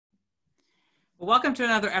Welcome to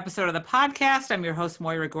another episode of the podcast. I'm your host,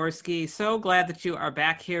 Moira Gorski. So glad that you are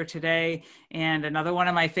back here today. And another one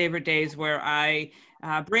of my favorite days where I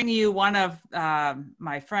bring you one of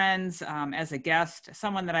my friends as a guest,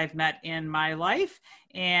 someone that I've met in my life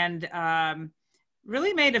and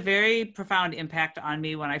really made a very profound impact on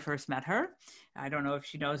me when I first met her. I don't know if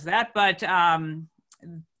she knows that, but I've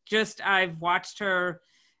watched her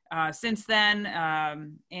since then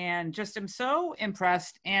and just am so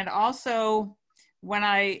impressed. And also,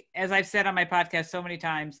 as I've said on my podcast so many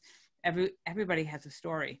times, everybody has a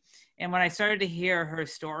story. And when I started to hear her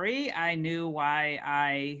story, I knew why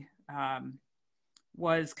I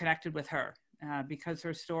was connected with her because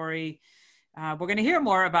her story, we're going to hear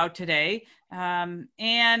more about today.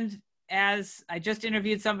 And as I just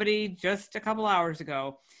interviewed somebody just a couple hours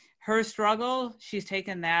ago, her struggle, she's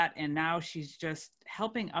taken that and now she's just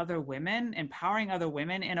helping other women, empowering other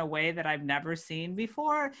women in a way that I've never seen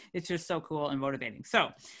before. It's just so cool and motivating. So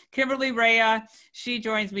Kymberlee Raya, she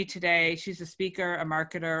joins me today. She's a speaker, a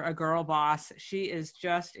marketer, a girl boss. She is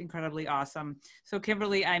just incredibly awesome. So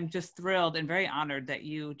Kymberlee, I'm just thrilled and very honored that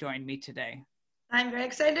you joined me today. I'm very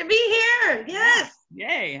excited to be here. Yes.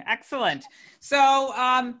 Yay. Excellent. So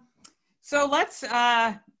let's,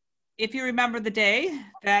 if you remember the day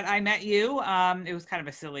that I met you, it was kind of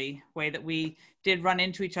a silly way that we did run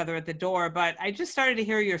into each other at the door, but I just started to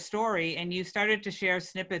hear your story and you started to share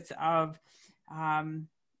snippets of an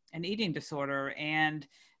eating disorder and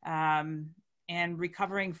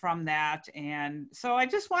recovering from that. And so I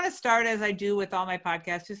just want to start, as I do with all my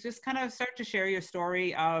podcasts, is just kind of start to share your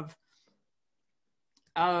story of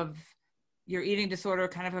your eating disorder,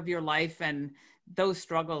 kind of your life and those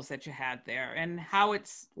struggles that you had there and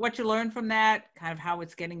what you learned from that, kind of how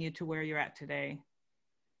it's getting you to where you're at today.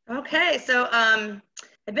 Okay. So I've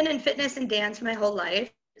been in fitness and dance my whole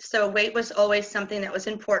life. So weight was always something that was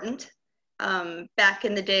important. Back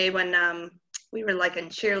in the day when we were like in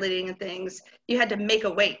cheerleading and things, you had to make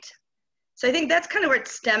a weight. So I think that's kind of where it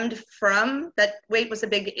stemmed from, that weight was a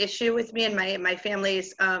big issue with me and my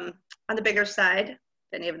family's on the bigger side.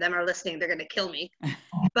 If any of them are listening, they're going to kill me.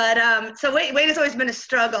 But so weight has always been a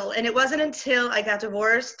struggle. And it wasn't until I got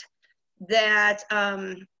divorced that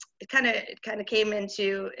it kind of came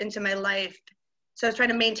into my life. So I was trying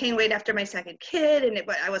to maintain weight after my second kid and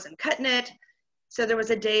I wasn't cutting it. So there was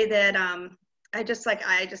a day that I just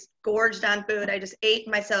gorged on food. I just ate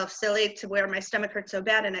myself silly to where my stomach hurt so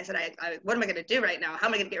bad. And I said, what am I going to do right now? How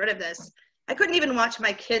am I going to get rid of this? I couldn't even watch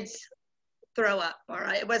my kids throw up.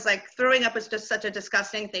 It was like throwing up was just such a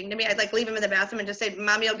disgusting thing to me. I'd like leave them in the bathroom and just say,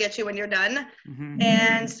 Mommy will get you when you're done. Mm-hmm.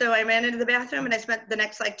 And so I ran into the bathroom and I spent the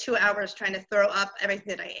next 2 hours trying to throw up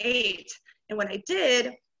everything that I ate. And when I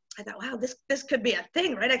did, I thought, wow, this could be a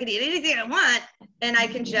thing, right? I could eat anything I want and I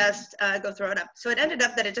can just go throw it up. So it ended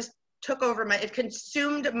up that it just took over it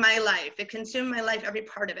consumed my life. It consumed my life, every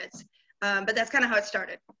part of it. But that's kind of how it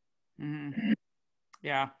started. Mm-hmm.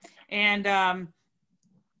 Yeah. And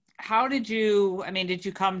how did you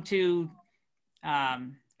come to,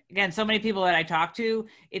 again, so many people that I talk to,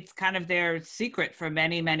 it's kind of their secret for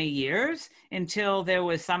many, many years until there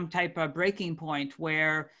was some type of breaking point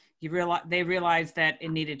where they realized that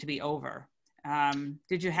it needed to be over.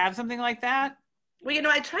 Did you have something like that? Well,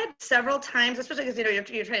 I tried several times, especially because,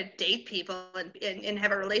 you're trying to date people and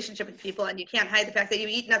have a relationship with people, and you can't hide the fact that you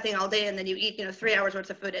eat nothing all day and then you eat, 3 hours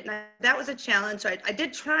worth of food at night. That was a challenge. So I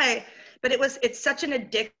did try, but it's such an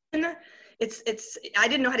addiction. I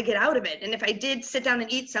didn't know how to get out of it. And if I did sit down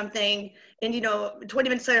and eat something and, 20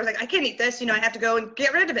 minutes later, I was like, I can't eat this, I have to go and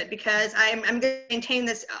get rid of it because I'm going to maintain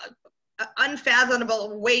this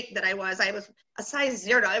unfathomable weight that I was. I was a size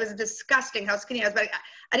 0. It was disgusting how skinny I was, but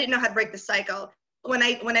I didn't know how to break the cycle. When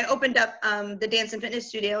I opened up the dance and fitness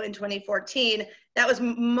studio in 2014, that was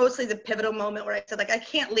mostly the pivotal moment where I said, I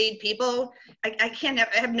can't lead people. I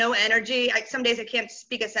have no energy. Some days I can't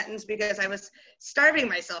speak a sentence because I was starving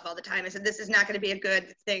myself all the time. I said, this is not going to be a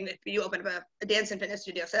good thing if you open up a dance and fitness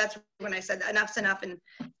studio. So that's when I said enough's enough and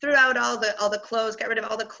threw out all the clothes, got rid of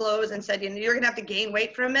all the clothes and said, you're going to have to gain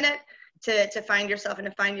weight for a minute to find yourself and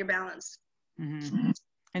to find your balance. Mm-hmm.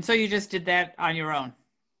 And so you just did that on your own?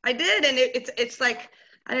 I did, and it's like,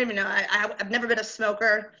 I don't even know. I've never been a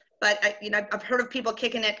smoker, but I've heard of people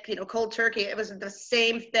kicking it, cold turkey. It was the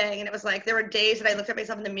same thing, and it was like there were days that I looked at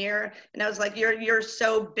myself in the mirror, and I was like, "You're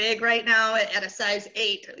so big right now at a size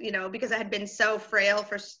 8," because I had been so frail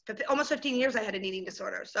for almost 15 years. I had an eating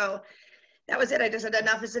disorder, so that was it. I just said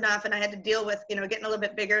enough is enough, and I had to deal with getting a little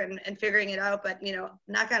bit bigger and figuring it out. But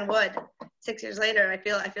knock on wood, 6 years later, I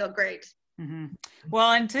feel great. Mm-hmm.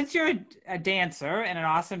 Well, and since you're a dancer and an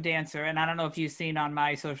awesome dancer, and I don't know if you've seen on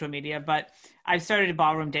my social media, but I've started a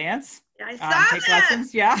ballroom dance. I saw take that.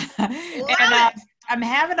 lessons. Yeah. Love And it. I'm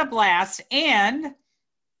having a blast, and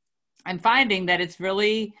I'm finding that it's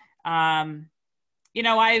really, I've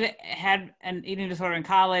had an eating disorder in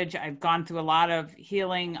college. I've gone through a lot of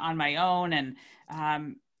healing on my own, and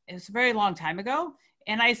it was a very long time ago.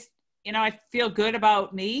 And I feel good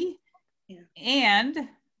about me. Yeah. And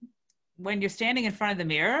when you're standing in front of the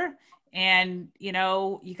mirror and, you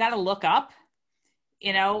got to look up,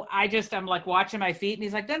 I'm like watching my feet, and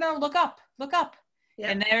he's like, no, look up. Yeah.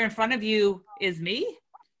 And there in front of you is me.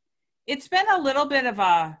 It's been a little bit of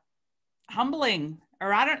a humbling,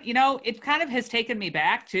 or it kind of has taken me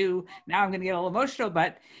back to, now I'm going to get a little emotional,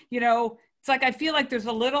 but it's like, I feel like there's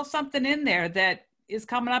a little something in there that is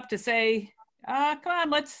coming up to say, come on,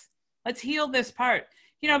 let's heal this part,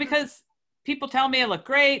 because people tell me I look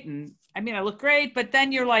great, and I look great, but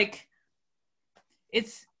then you're like,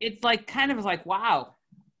 it's like kind of like, wow.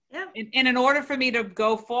 Yeah. And in order for me to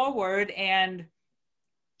go forward and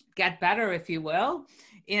get better, if you will,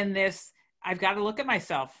 in this, I've got to look at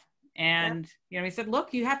myself. And, he said,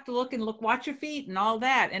 look, you have to look, watch your feet and all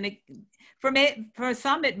that. And for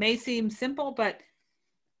some, it may seem simple, but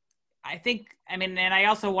I think, and I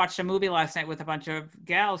also watched a movie last night with a bunch of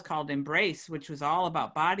gals called Embrace, which was all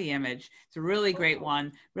about body image. It's a really great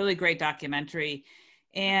one, really great documentary.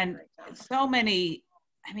 And so many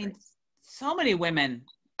women,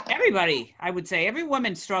 everybody, I would say every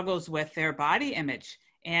woman struggles with their body image.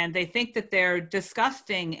 And they think that they're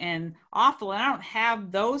disgusting and awful. And I don't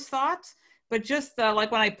have those thoughts, but just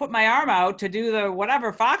like when I put my arm out to do the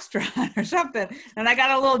whatever foxtrot or something, and I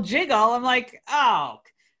got a little jiggle, I'm like, oh,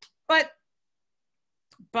 but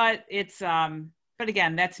it's, but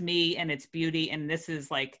again, that's me and it's beauty. And this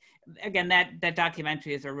is like, again, that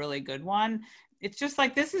documentary is a really good one. It's just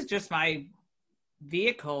like, this is just my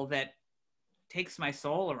vehicle that takes my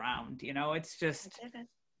soul around, it's just,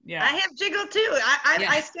 yeah. I have jiggle too.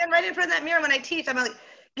 I stand right in front of that mirror when I teach. I'm like,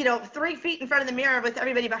 3 feet in front of the mirror with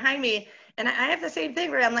everybody behind me. And I have the same thing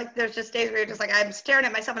where I'm like, there's just days where you're just like, I'm staring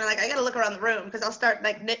at myself and I'm like, I got to look around the room because I'll start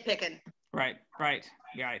like nitpicking. Right.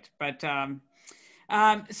 But,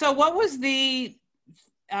 so what was the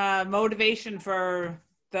motivation for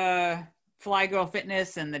the Fly Girl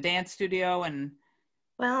Fitness and the dance studio? And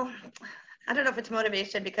well, I don't know if it's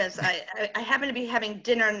motivation because I happen to be having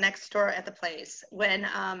dinner next door at the place when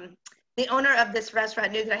the owner of this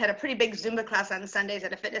restaurant knew that I had a pretty big Zumba class on Sundays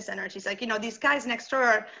at a fitness center. And she's like, these guys next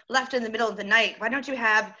door left in the middle of the night. Why don't you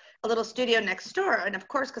have a little studio next door? And of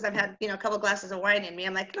course, because I've had, a couple glasses of wine in me,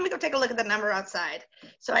 I'm like, let me go take a look at the number outside.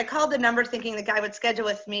 So I called the number thinking the guy would schedule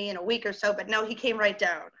with me in a week or so, but no, he came right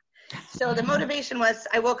down. So the motivation was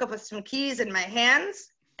I woke up with some keys in my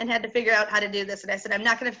hands and had to figure out how to do this. And I said, I'm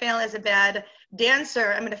not going to fail as a bad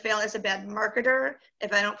dancer. I'm going to fail as a bad marketer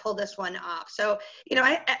if I don't pull this one off. So,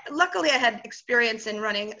 luckily I had experience in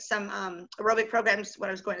running some aerobic programs when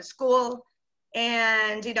I was going to school.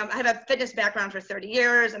 And, I have a fitness background for 30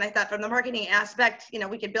 years. And I thought from the marketing aspect,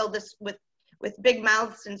 we could build this with big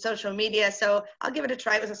mouths and social media. So I'll give it a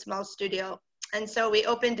try. It was a small studio. And so we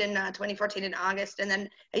opened in 2014 in August. And then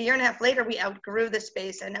a year and a half later, we outgrew the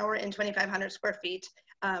space. And now we're in 2,500 square feet,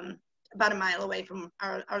 about a mile away from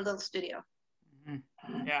our little studio.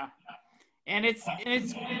 Mm-hmm. Yeah. And it's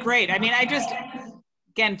great. I just,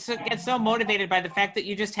 again, get so motivated by the fact that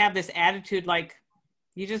you just have this attitude, like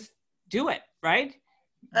you just do it, right?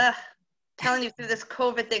 Telling you through this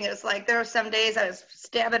COVID thing, it was like, there were some days I was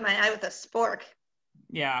stabbing my eye with a spork.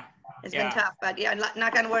 Yeah. It's been tough, but yeah,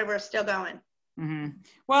 knock on wood, we're still going. Mm-hmm.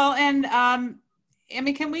 Well, and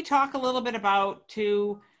can we talk a little bit about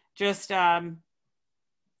just, again,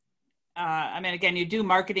 you do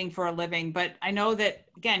marketing for a living, but I know that,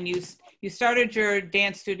 again, you started your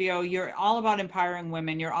dance studio. You're all about empowering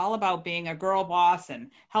women. You're all about being a girl boss and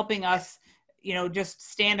helping us,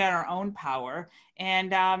 just stand on our own power.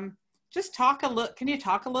 And just can you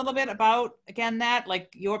talk a little bit about, again, that, like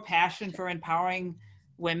your passion for empowering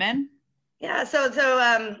women? Yeah, so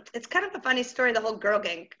it's kind of a funny story, the whole girl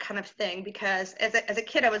gang kind of thing, because as a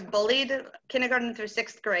kid, I was bullied kindergarten through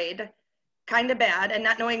 6th grade, kind of bad, and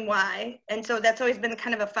not knowing why. And so that's always been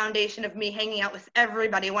kind of a foundation of me hanging out with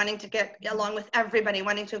everybody, wanting to get along with everybody,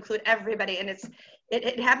 wanting to include everybody. And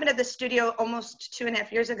it happened at the studio almost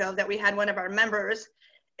 2.5 years ago that we had one of our members,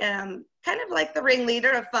 kind of like the ringleader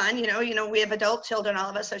of fun, we have adult children, all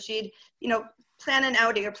of us. So she'd, plan an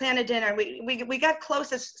outing or plan a dinner. We got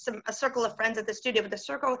close as a circle of friends at the studio, but the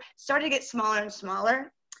circle started to get smaller and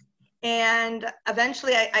smaller. And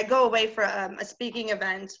eventually I go away for a speaking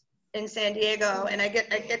event in San Diego, and I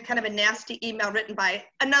get kind of a nasty email written by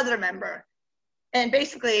another member. And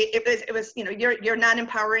basically it was, you know, you're not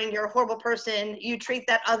empowering, you're a horrible person. You treat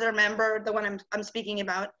that other member, the one I'm speaking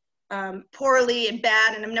about, poorly and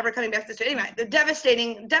bad, and I'm never coming back to this. Anyway, the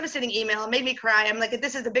devastating email made me cry. I'm like,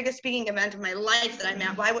 this is the biggest speaking event of my life that I'm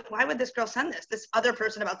at. Why would this girl send this other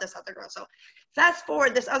person about this other girl? So fast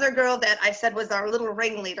forward, this other girl that I said was our little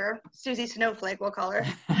ringleader, Susie Snowflake, we'll call her.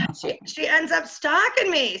 She ends up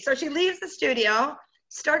stalking me. So she leaves the studio,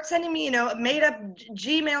 starts sending me, you know, made up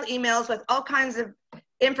Gmail emails with all kinds of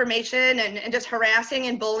information and just harassing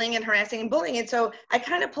and bullying and harassing and bullying. And so I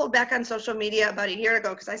kind of pulled back on social media about a year ago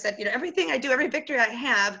because I said, you know, everything I do, every victory I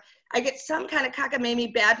have, I get some kind of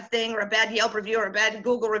cockamamie bad thing or a bad Yelp review or a bad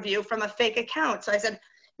Google review from a fake account. So I said,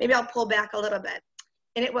 maybe I'll pull back a little bit.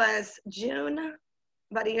 And it was June,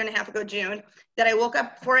 about a year and a half ago, June, that I woke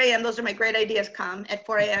up 4 a.m. Those are my great ideas come at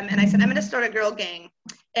 4 a.m. And I said, I'm going to start a girl gang.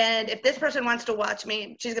 And if this person wants to watch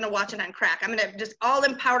me, she's going to watch it on crack. I'm going to just all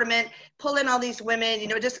empowerment, pull in all these women, you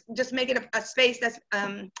know, just make it a space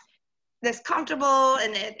that's comfortable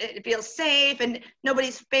and it feels safe and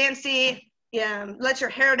nobody's fancy. Yeah, let your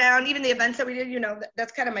hair down. Even the events that we do, you know,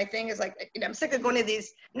 that's kind of my thing is like, you know, I'm sick of going to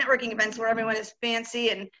these networking events where everyone is fancy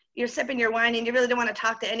and you're sipping your wine and you really don't want to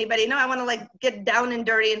talk to anybody. No, I want to like get down and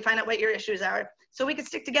dirty and find out what your issues are so we could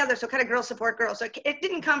stick together. So kind of girls support girls. So it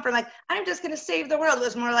didn't come from like, I'm just going to save the world. It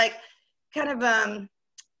was more like kind of,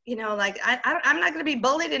 you know, like I'm not going to be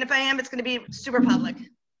bullied. And if I am, it's going to be super public.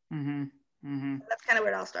 Mm-hmm. Mm-hmm. That's kind of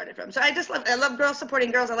where it all started from. So I love girls supporting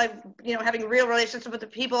girls. I like, you know, having real relationships with the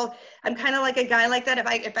people. I'm kind of like a guy like that.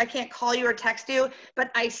 If I can't call you or text you, but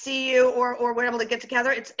I see you or we're able to get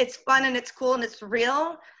together, it's fun and it's cool and it's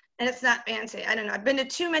real and it's not fancy. I don't know. I've been to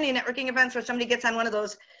too many networking events where somebody gets on one of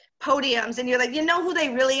those podiums and you're like, you know who they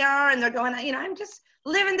really are, and they're going, you know, I'm just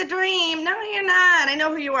living the dream. No, you're not. I know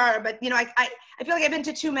who you are, but you know, I feel like I've been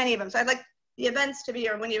to too many of them. So I'd like the events to be,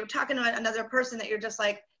 or when you're talking to another person that you're just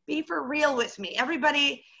like, be for real with me.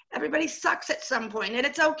 Everybody sucks at some point and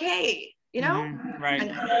it's okay, you know? Mm-hmm.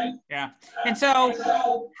 Right. Yeah. And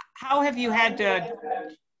so how have you had to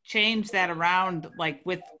change that around, like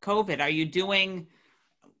with COVID? Are you doing,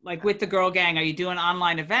 like with the girl gang, are you doing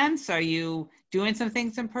online events? Are you doing some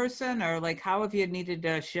things in person, or like how have you needed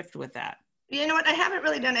to shift with that? You know what? I haven't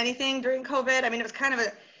really done anything during COVID. I mean, it was kind of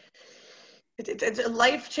it's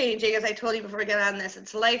life-changing, as I told you before we get on this.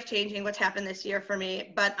 It's life-changing what's happened this year for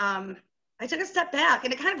me. But I took a step back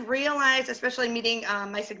and I kind of realized, especially meeting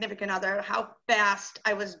my significant other, how fast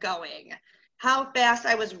I was going, how fast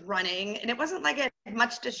I was running. And it wasn't like I had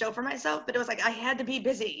much to show for myself, but it was like I had to be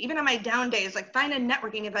busy. Even on my down days, like find a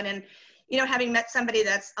networking event. And, you know, having met somebody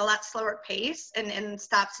that's a lot slower pace and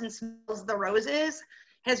stops and smells the roses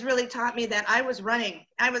has really taught me that I was running.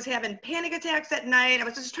 I was having panic attacks at night. I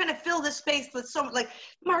was just trying to fill this space with so much, like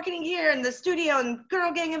marketing here and the studio and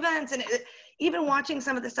girl gang events. And even watching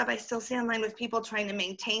some of the stuff I still see online with people trying to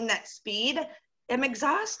maintain that speed, I'm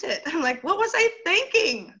exhausted. I'm like, what was I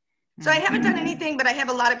thinking? So I haven't done anything, but I have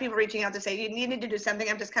a lot of people reaching out to say, you need to do something.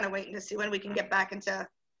 I'm just kind of waiting to see when we can get back into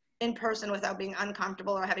in person without being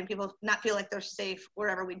uncomfortable or having people not feel like they're safe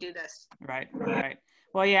wherever we do this. Right.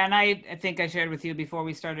 Well, yeah, and I think I shared with you before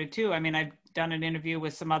we started too. I mean, I've done an interview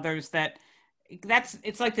with some others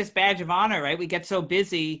it's like this badge of honor, right? We get so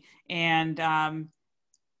busy and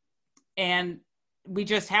we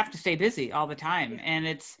just have to stay busy all the time. And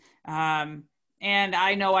it's, and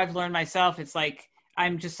I know I've learned myself, it's like,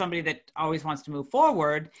 I'm just somebody that always wants to move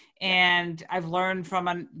forward. And I've learned from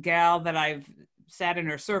a gal that I've sat in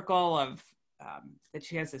her circle of, that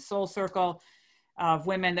she has this soul circle of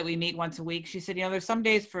women that we meet once a week. She said, you know, there's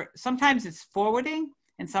sometimes it's forwarding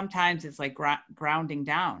and sometimes it's like grounding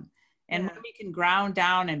down. And when we can ground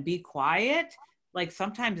down and be quiet, like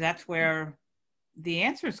sometimes that's where the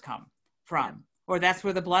answers come from, or that's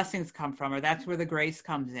where the blessings come from, or that's where the grace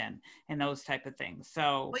comes in and those type of things.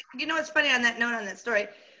 So, you know, it's funny on that note, on that story,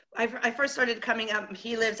 I first started coming up,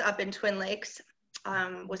 he lives up in Twin Lakes,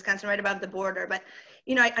 Wisconsin, right above the border. But,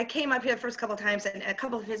 you know, I came up here the first couple of times and a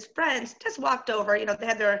couple of his friends just walked over, you know, they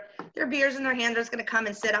had their beers in their hand. They're just going to come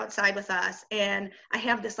and sit outside with us. And I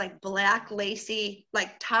have this like black lacy,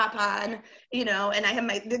 like top on, you know, and I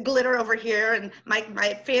have the glitter over here and my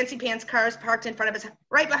fancy pants car is parked in front of us,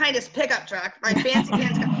 right behind his pickup truck, my fancy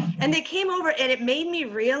pants car. And they came over and it made me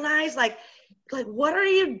realize like, what are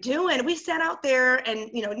you doing? We sat out there and,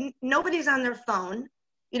 you know, nobody's on their phone.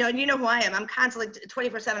 You know, and you know who I am. I'm constantly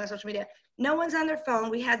 24/7 on social media. No one's on their phone.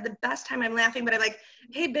 We had the best time. I'm laughing, but I'm like,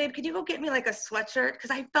 hey, babe, could you go get me like a sweatshirt?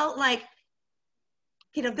 Because I felt like,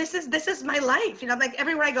 you know, this is my life. You know, like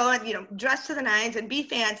everywhere I go, you know, dress to the nines and be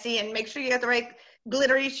fancy and make sure you got the right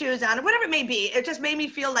glittery shoes on or whatever it may be. It just made me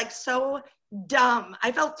feel like so dumb.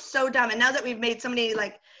 I felt so dumb. And now that we've made so many,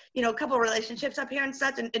 like, you know, a couple of relationships up here and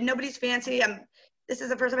such, and nobody's fancy. This is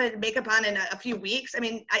the first time I had makeup on in a few weeks. I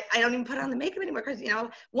mean, I don't even put on the makeup anymore because, you know,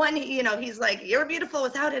 one, you know, he's like, you're beautiful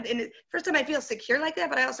without it. And first time I feel secure like that,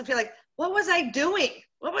 but I also feel like, what was I doing?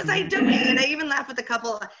 What was I doing? And I even laughed with a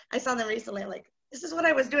couple. I saw them recently, like, this is what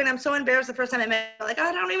I was doing. I'm so embarrassed the first time I met, like,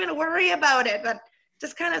 I don't even worry about it. But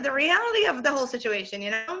just kind of the reality of the whole situation,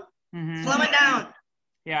 you know, slowing down.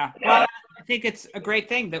 Yeah. Well, I think it's a great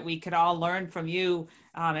thing that we could all learn from you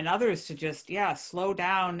and others to just, slow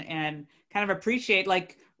down and kind of appreciate,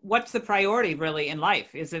 like, what's the priority really in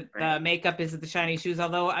life? Is it the makeup? Is it the shiny shoes?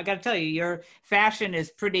 Although I got to tell you, your fashion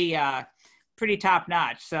is pretty top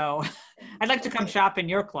notch. So I'd like to come shop in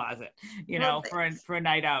your closet, you know, for a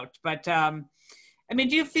night out. But I mean,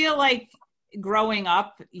 do you feel like growing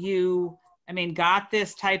up, got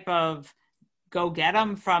this type of go get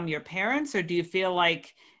them from your parents, or do you feel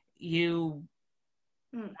like you,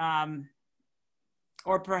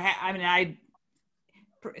 or perhaps,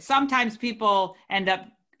 sometimes people end up,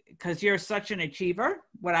 because you're such an achiever,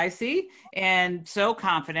 what I see, and so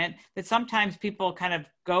confident that sometimes people kind of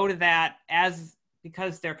go to that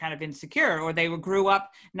because they're kind of insecure, or they grew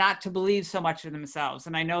up not to believe so much of themselves.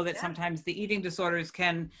 And I know that sometimes the eating disorders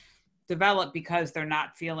can develop because they're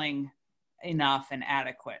not feeling enough and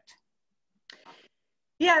adequate.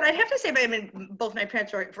 Yeah, and I'd have to say, I mean, both my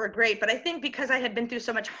parents were great, but I think because I had been through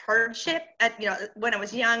so much hardship when I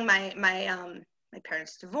was young, my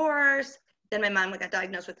parents divorced. Then my mom got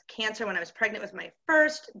diagnosed with cancer when I was pregnant with my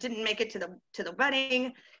first. Didn't make it to the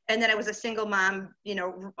wedding, and then I was a single mom, you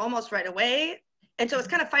know, almost right away. And so it's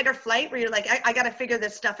kind of fight or flight, where you're like, I got to figure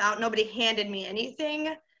this stuff out. Nobody handed me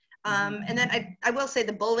anything. And then I will say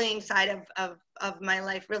the bullying side of my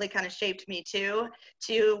life really kind of shaped me too,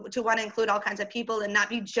 to want to include all kinds of people and not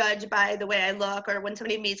be judged by the way I look, or when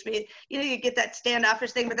somebody meets me, you know, you get that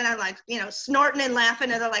standoffish thing, but then I'm like, you know, snorting and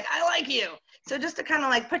laughing, and they're like, I like you. So just to kind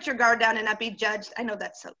of like put your guard down and not be judged. I know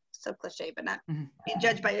that's so cliche, but not be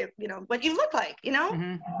judged by, you know, what you look like, you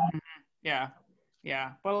know? Yeah.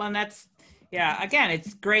 Well, and that's, again,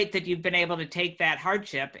 it's great that you've been able to take that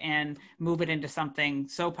hardship and move it into something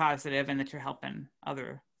so positive, and that you're helping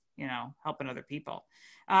other people.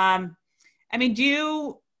 I mean,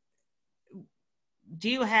 do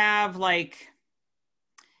you have, like,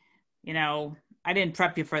 you know, I didn't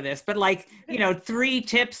prep you for this, but, like, you know, 3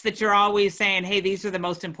 tips that you're always saying, hey, these are the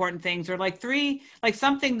most important things, or like 3, like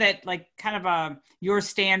something that, like, kind of your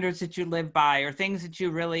standards that you live by, or things that you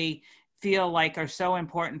really feel like are so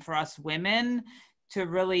important for us women to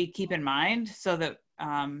really keep in mind, so that,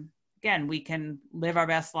 again, we can live our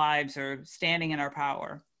best lives, or standing in our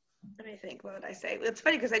power. Let me think, what would I say? It's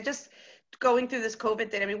funny because I just going through this COVID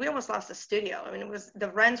thing. I mean, we almost lost the studio. I mean, it was the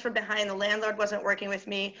rents were behind, the landlord wasn't working with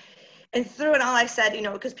me. And through it all, I said, you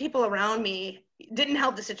know, because people around me didn't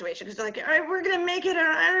help the situation, because they're like, all right, we're going to make it, or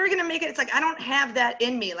we're going to make it. It's like, I don't have that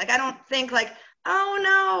in me. Like, I don't think like, oh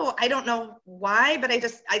no, I don't know why, but I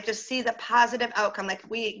just see the positive outcome. Like,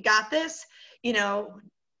 we got this, you know,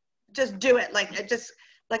 just do it. Like, just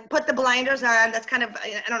like put the blinders on. That's kind of,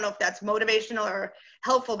 I don't know if that's motivational or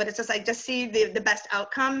helpful, but it's just, I just see the best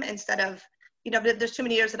outcome, instead of, you know, there's too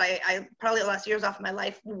many years that I probably lost years off of my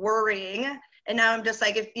life worrying. And now I'm just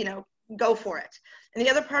like, if, you know, go for it. And the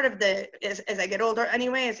other part of as I get older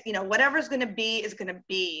anyway, is, you know, whatever's going to be is going to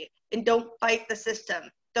be, and don't fight the system.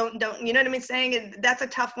 Don't, you know what I mean? Saying, and that's a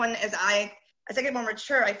tough one. As I get more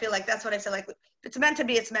mature, I feel like that's what I said. Like, if it's meant to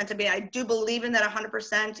be, it's meant to be. I do believe in that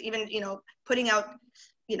 100%, even, you know, putting out,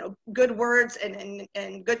 you know, good words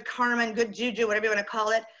and good karma and good juju, whatever you want to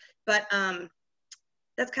call it. But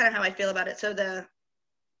that's kind of how I feel about it. So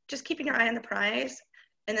just keeping your eye on the prize,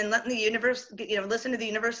 and then letting the universe, you know, listen to the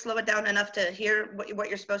universe, slow it down enough to hear what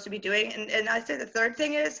you're supposed to be doing. And I say the third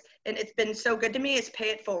thing is, and it's been so good to me, is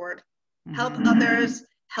pay it forward. Help others,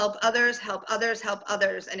 help others, help others, help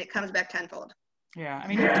others, and it comes back tenfold. Yeah, I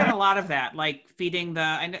mean, you've done a lot of that, like feeding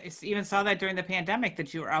I even saw that during the pandemic,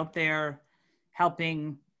 that you were out there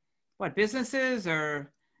helping, businesses,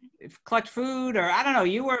 or collect food, or I don't know,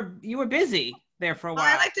 you were busy there for a while.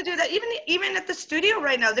 I like to do that. Even at the studio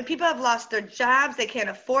right now, the people have lost their jobs, they can't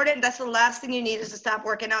afford it, and that's the last thing you need, is to stop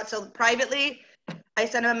working out. So privately, I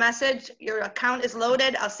send them a message, your account is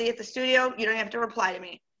loaded, I'll see you at the studio, you don't have to reply to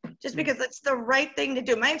me. Just because it's the right thing to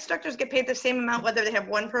do. My instructors get paid the same amount whether they have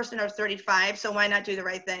 1 person or 35, so why not do the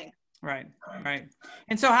right thing? Right.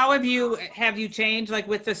 And so how have you changed, like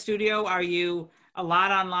with the studio? Are you a lot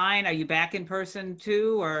online? Are you back in person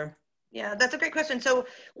too, or? Yeah, that's a great question. So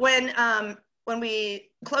when we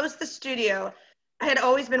closed the studio, I had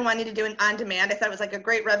always been wanting to do an on-demand. I thought it was like a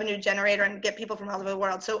great revenue generator and get people from all over the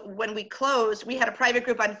world. So when we closed, we had a private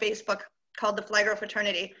group on Facebook called the Fly Girl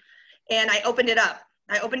Fraternity. And I opened it up.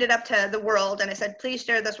 I opened it up to the world and I said, please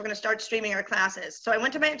share this. We're going to start streaming our classes. So I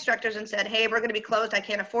went to my instructors and said, hey, we're going to be closed. I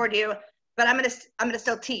can't afford you, but I'm going to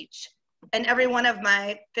still teach. And every one of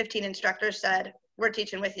my 15 instructors said, we're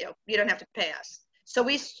teaching with you. You don't have to pay us. So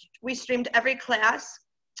we streamed every class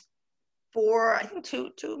for, I think,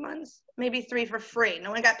 two months, maybe 3 for free.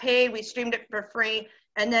 No one got paid. We streamed it for free.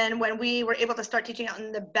 And then when we were able to start teaching out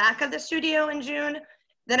in the back of the studio in June,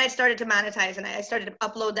 then I started to monetize and I started to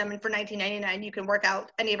upload them. And for $19.99, you can work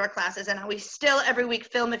out any of our classes. And we still every week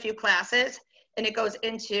film a few classes and it goes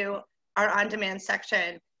into our on-demand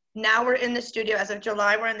section. Now we're in the studio. As of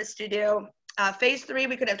July, we're in the studio. Phase 3,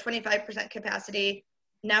 we could have 25% capacity.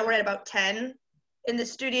 Now we're at about 10 in the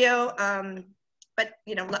studio. But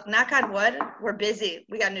you know, knock on wood, we're busy.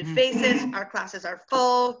 We got new faces. Our classes are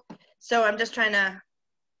full. So I'm just trying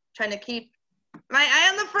to keep my eye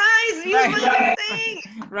on the prize. Use my thing.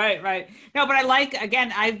 Right. No, but I like,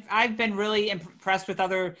 again, I've been really impressed with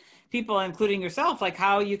other people, including yourself, like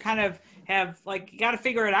how you kind of have, like, you got to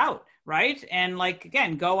figure it out, right? And like,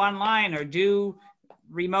 again, go online or do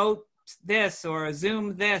remote this or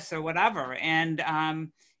Zoom this or whatever. And,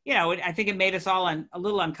 you know, I think it made us all a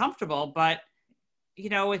little uncomfortable, but, you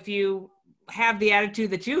know, if you have the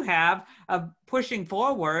attitude that you have of pushing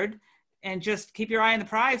forward and just keep your eye on the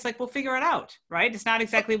prize, like, we'll figure it out, right? It's not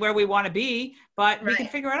exactly where we want to be, but we can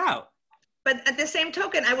figure it out. But at the same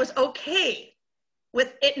token, I was okay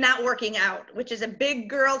with it not working out, which is a big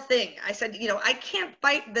girl thing. I said, you know, I can't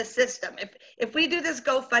fight the system. If we do this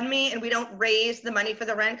GoFundMe and we don't raise the money for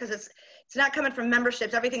the rent, because it's not coming from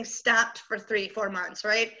memberships, everything stopped for 3-4 months,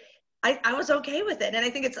 right? I was okay with it. And I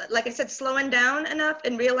think it's, like I said, slowing down enough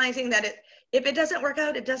and realizing that if it doesn't work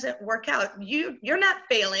out, it doesn't work out. You're not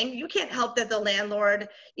failing. You can't help that the landlord,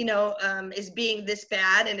 you know, is being this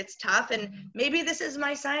bad and it's tough. And maybe this is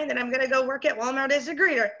my sign that I'm going to go work at Walmart as a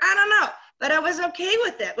greeter. I don't know, but I was okay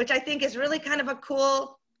with it, which I think is really kind of a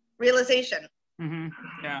cool realization. Mm-hmm.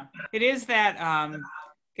 Yeah, it is that,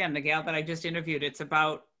 again, the gal that I just interviewed, it's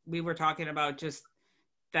about, we were talking about just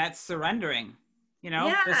that surrendering, you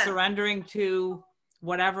know, the surrendering to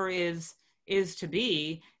whatever is to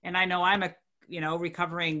be. And I know I'm a, you know,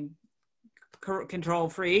 recovering control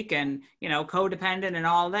freak and, you know, codependent and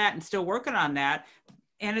all that, and still working on that.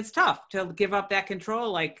 And it's tough to give up that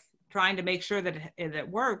control, like trying to make sure that it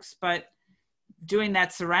works, but doing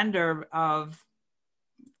that surrender of,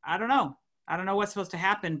 I don't know what's supposed to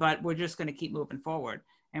happen, but we're just going to keep moving forward,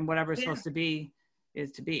 and whatever is supposed to be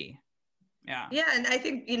is to be. Yeah. And I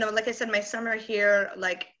think, you know, like I said, my summer here,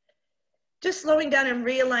 like, just slowing down and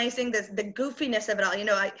realizing the goofiness of it all. You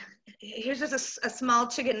know, here's just a small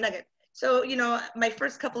chicken nugget. So, you know, my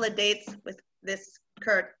first couple of dates with this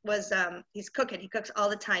Kurt was, he's cooking. He cooks all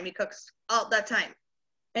the time. He cooks all the time.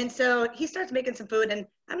 And so he starts making some food, and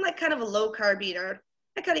I'm like kind of a low carb eater.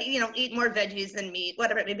 I kind of, you know, eat more veggies than meat,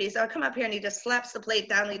 whatever it may be. So I come up here and he just slaps the plate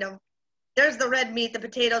down, you know, there's the red meat, the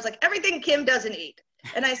potatoes, like everything Kim doesn't eat.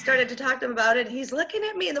 And I started to talk to him about it. And he's looking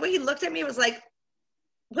at me, and the way he looked at me was like,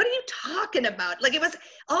 what are you talking about? Like, it was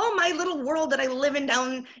all my little world that I live in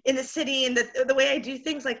down in the city, and the way I do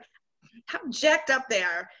things, like how jacked up they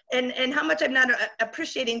are, and how much I'm not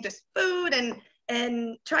appreciating just food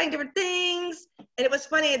and trying different things. And it was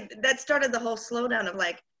funny, that started the whole slowdown of,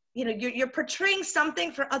 like, you know, you're portraying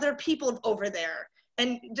something for other people over there,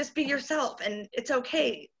 and just be yourself, and it's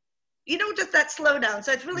okay. You know, just that slowdown.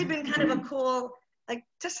 So it's really been kind of a cool, like,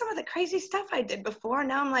 just some of the crazy stuff I did before.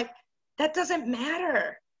 Now I'm like, that doesn't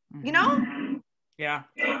matter, you know? Yeah.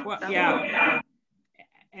 Well, yeah.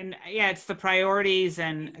 And yeah, it's the priorities.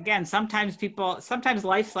 And again, sometimes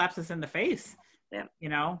life slaps us in the face, you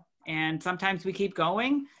know, and sometimes we keep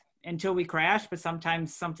going until we crash, but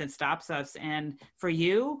sometimes something stops us. And for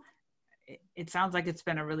you, it sounds like it's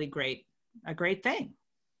been a great thing.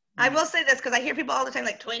 I will say this, because I hear people all the time,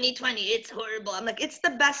 like, 2020, it's horrible. I'm like, it's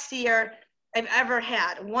the best year I've ever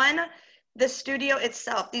had. One, the studio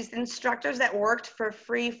itself, these instructors that worked for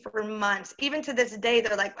free for months, even to this day,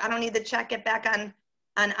 they're like, I don't need the check, get back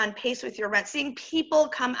on pace with your rent. Seeing people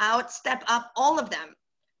come out, step up, all of them.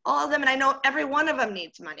 And I know every one of them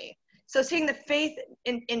needs money. So seeing the faith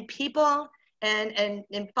in people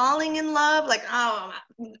and falling in love, like, oh,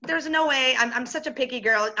 there's no way. I'm such a picky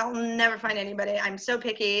girl. I'll never find anybody. I'm so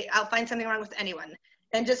picky. I'll find something wrong with anyone.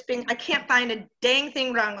 And just being, I can't find a dang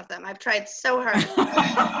thing wrong with them. I've tried so hard.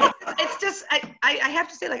 It's just, I have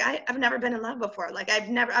to say, like, I've never been in love before. Like,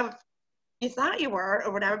 you thought you were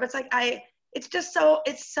or whatever, but it's like,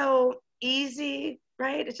 it's so easy,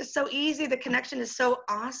 right? It's just so easy. The connection is so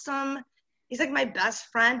awesome. He's like my best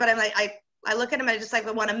friend, but I'm like, I look at him, I just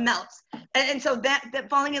like want to melt. And so that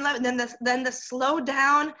falling in love, and then the slow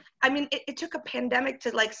down. I mean, it took a pandemic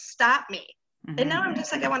to like stop me. And now I'm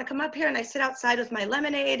just like, I want to come up here and I sit outside with my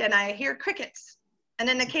lemonade and I hear crickets and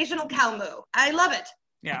an occasional cow moo. I love it.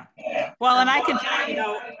 Yeah. Well, and I can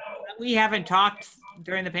tell, we haven't talked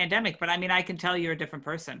during the pandemic, but I mean, I can tell you're a different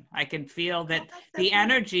person. I can feel that the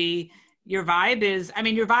energy, your vibe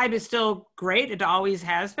is still great. It always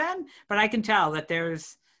has been, but I can tell that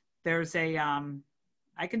there's a,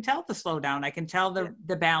 I can tell the slowdown. I can tell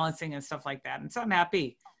the balancing and stuff like that. And so I'm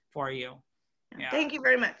happy for you. Yeah. Thank you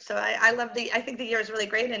very much. So I think the year is really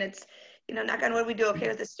great, and it's, knock on wood, we do okay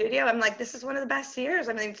with the studio. I'm like, this is one of the best years.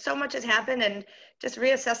 I mean, so much has happened, and just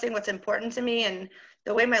reassessing what's important to me and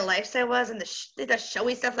the way my lifestyle was, and the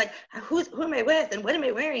showy stuff, like who am I with and what am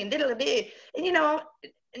I wearing, and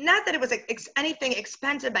not that it was anything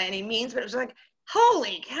expensive by any means, but it was like,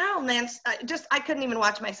 holy cow, man, I couldn't even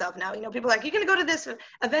watch myself now. People are like, you're going to go to this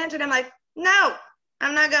event, and I'm like, no,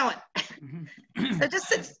 I'm not going. So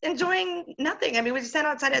just enjoying nothing. I mean, we just sat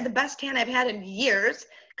outside. I had the best tan I've had in years,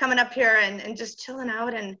 coming up here and just chilling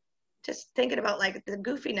out and just thinking about like the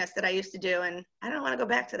goofiness that I used to do. And I don't want to go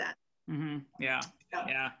back to that. Yeah.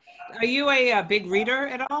 Yeah. Are you a big reader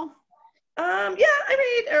at all? Yeah,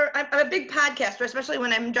 I read, or I'm a big podcaster, especially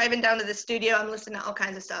when I'm driving down to the studio. I'm listening to all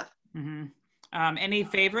kinds of stuff. Any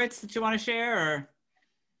favorites that you want to share? Or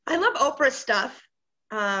I love Oprah's stuff.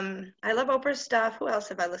 I love Oprah's stuff. Who else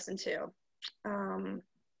have I listened to?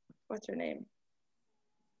 What's her name?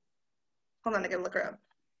 Hold on, I gotta look her up.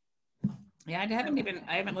 Yeah,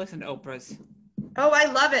 I haven't listened to Oprah's. Oh, I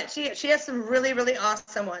love it. She has some really, really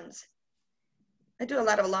awesome ones. I do a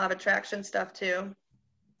lot of law of attraction stuff too.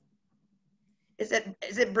 Is it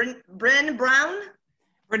Brené Brown?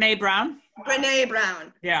 Brene Brown? Brene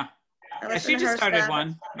Brown. Yeah. She just started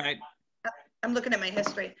one, right? I'm looking at my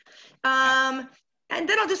history. And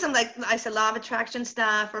then I'll do some, like I said, law of attraction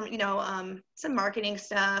stuff, or, some marketing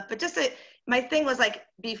stuff. But my thing was like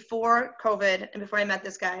before COVID and before I met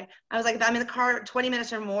this guy, I was like, if I'm in the car 20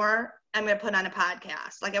 minutes or more, I'm going to put on a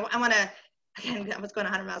podcast. Like I want to, again, I was going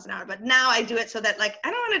 100 miles an hour, but now I do it so that like, I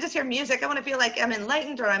don't want to just hear music. I want to feel like I'm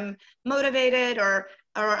enlightened, or I'm motivated, or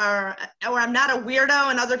I'm not a weirdo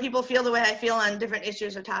and other people feel the way I feel on different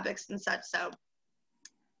issues or topics and such. So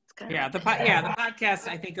the podcasts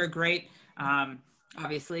I think are great.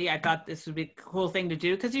 Obviously, I thought this would be a cool thing to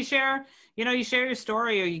do because you share your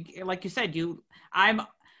story, or you, like you said, I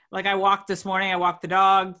walked this morning, I walked the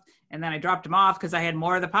dog, and then I dropped him off because I had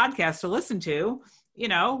more of the podcast to listen to,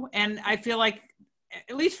 and I feel like,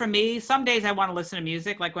 at least for me, some days I want to listen to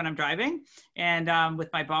music, like when I'm driving, and with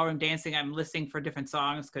my ballroom dancing, I'm listening for different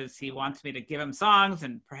songs because he wants me to give him songs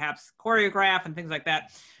and perhaps choreograph and things like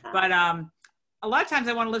that. But a lot of times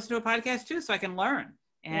I want to listen to a podcast too, so I can learn.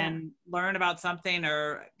 Learn about something,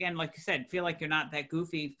 or again, like you said, feel like you're not that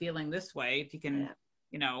goofy feeling this way. If you can,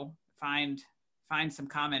 find some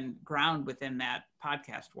common ground within that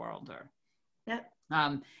podcast world. Or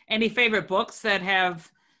any favorite books that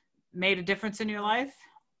have made a difference in your life?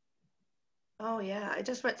 Oh yeah, I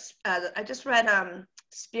just read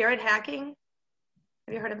Spirit Hacking.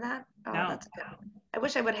 Have you heard of that? Oh, no. That's good. I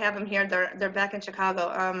wish I would have them here. They're back in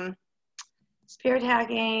Chicago. Spirit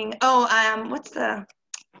Hacking.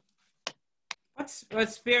 What's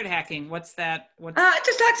spirit hacking? What's that? It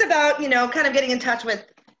just talks about, kind of getting in touch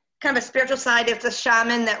with kind of a spiritual side. It's a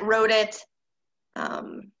shaman that wrote it.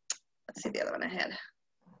 Let's see the other one I had.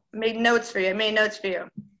 I made notes for you.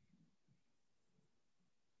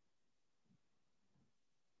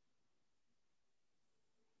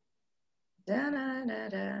 Da, da, da,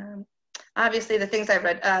 da. Obviously, the things I've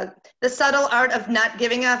read. The Subtle Art of Not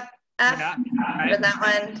Giving a F. Yeah, I read that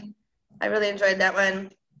one. I really enjoyed that one.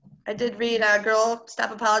 I did read Girl,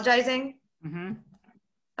 Stop Apologizing.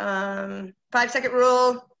 5 Second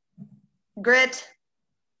Rule. Grit.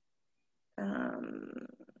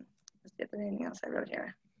 Let's see if there's anything else I wrote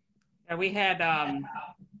here. Yeah, we had How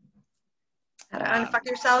to Unfuck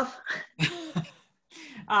Yourself.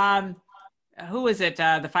 Who is it?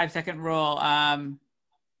 The 5 Second Rule.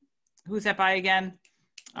 Who's that by again?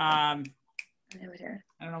 I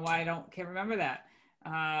don't know why can't remember that.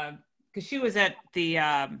 Because she was at the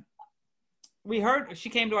we heard she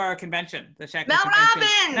came to our convention, the Shack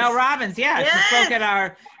convention. Mel Robbins, yeah. Yes. She spoke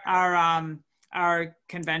at our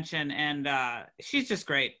convention, and she's just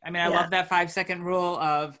great. I mean, I love that 5 second rule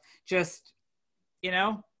of just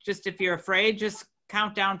if you're afraid, just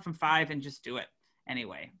count down from 5 and just do it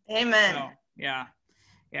anyway. Amen. So, yeah.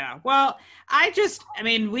 Yeah. Well, I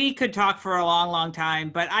mean, we could talk for a long, long time,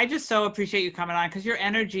 but I just so appreciate you coming on because your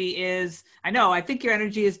energy is, I think your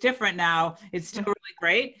energy is different now. It's still really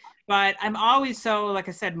great, but I'm always so, like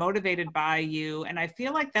I said, motivated by you. And I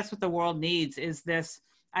feel like that's what the world needs is this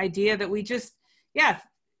idea that we just, yeah,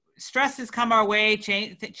 stress has come our way,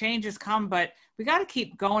 change has come, but we got to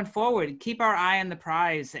keep going forward, keep our eye on the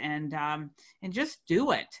prize and just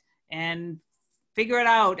do it. And figure it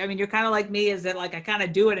out. I mean, you're kind of like me, is that like I kind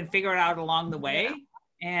of do it and figure it out along the way.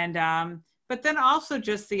 And but then also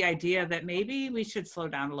just the idea that maybe we should slow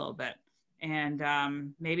down a little bit. And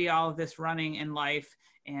maybe all of this running in life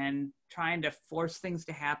and trying to force things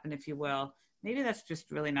to happen, if you will, maybe that's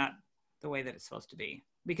just really not the way that it's supposed to be.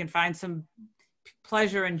 We can find some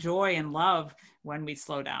pleasure and joy and love when we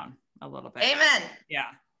slow down a little bit. Amen. Yeah.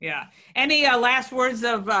 Yeah. Any last words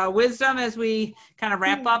of wisdom as we kind of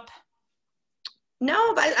wrap up?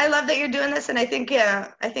 No, but I love that you're doing this, and I think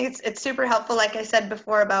it's super helpful. Like I said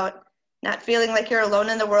before about not feeling like you're alone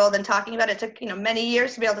in the world and talking about it. It took many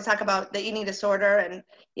years to be able to talk about the eating disorder and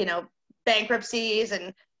bankruptcies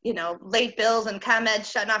and late bills and ComEd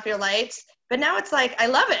shutting off your lights. But now it's like I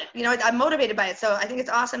love it. I'm motivated by it. So I think it's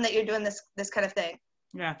awesome that you're doing this kind of thing.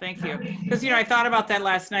 Yeah, thank you. Because I thought about that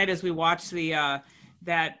last night as we watched the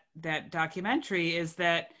that documentary. Is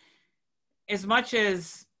that as much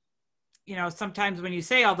as sometimes when you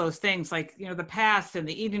say all those things like, the past and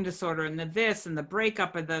the eating disorder and the this and the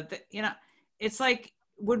breakup and the it's like,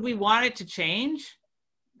 would we want it to change?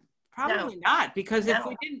 Probably not, because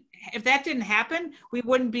if that didn't happen, we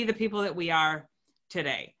wouldn't be the people that we are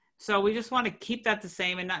today. So we just want to keep that the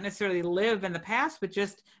same and not necessarily live in the past, but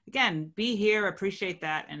just, again, be here, appreciate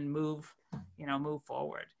that, and move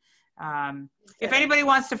forward. If anybody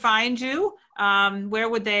wants to find you, where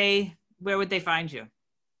would they find you?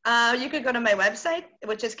 You could go to my website,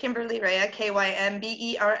 which is Kymberlee Raya,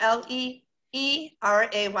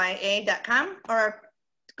 KymberleeRaya.com, or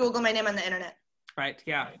Google my name on the internet. Right.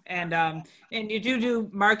 Yeah. And you do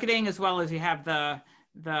marketing as well as you have the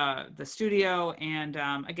studio. And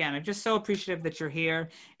again, I'm just so appreciative that you're here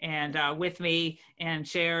and with me and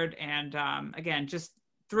shared. And again, just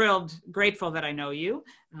thrilled, grateful that I know you.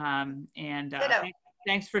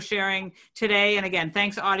 Thanks for sharing today. And again,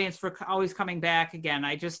 thanks audience for always coming back. Again,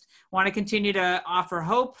 I just want to continue to offer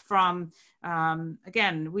hope from,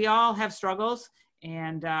 again, we all have struggles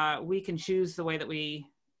and we can choose the way that we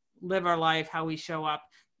live our life, how we show up.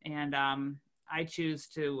 And I choose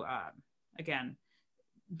to, again,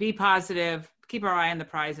 be positive, keep our eye on the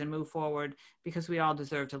prize and move forward because we all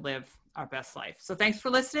deserve to live our best life. So thanks for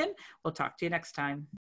listening. We'll talk to you next time.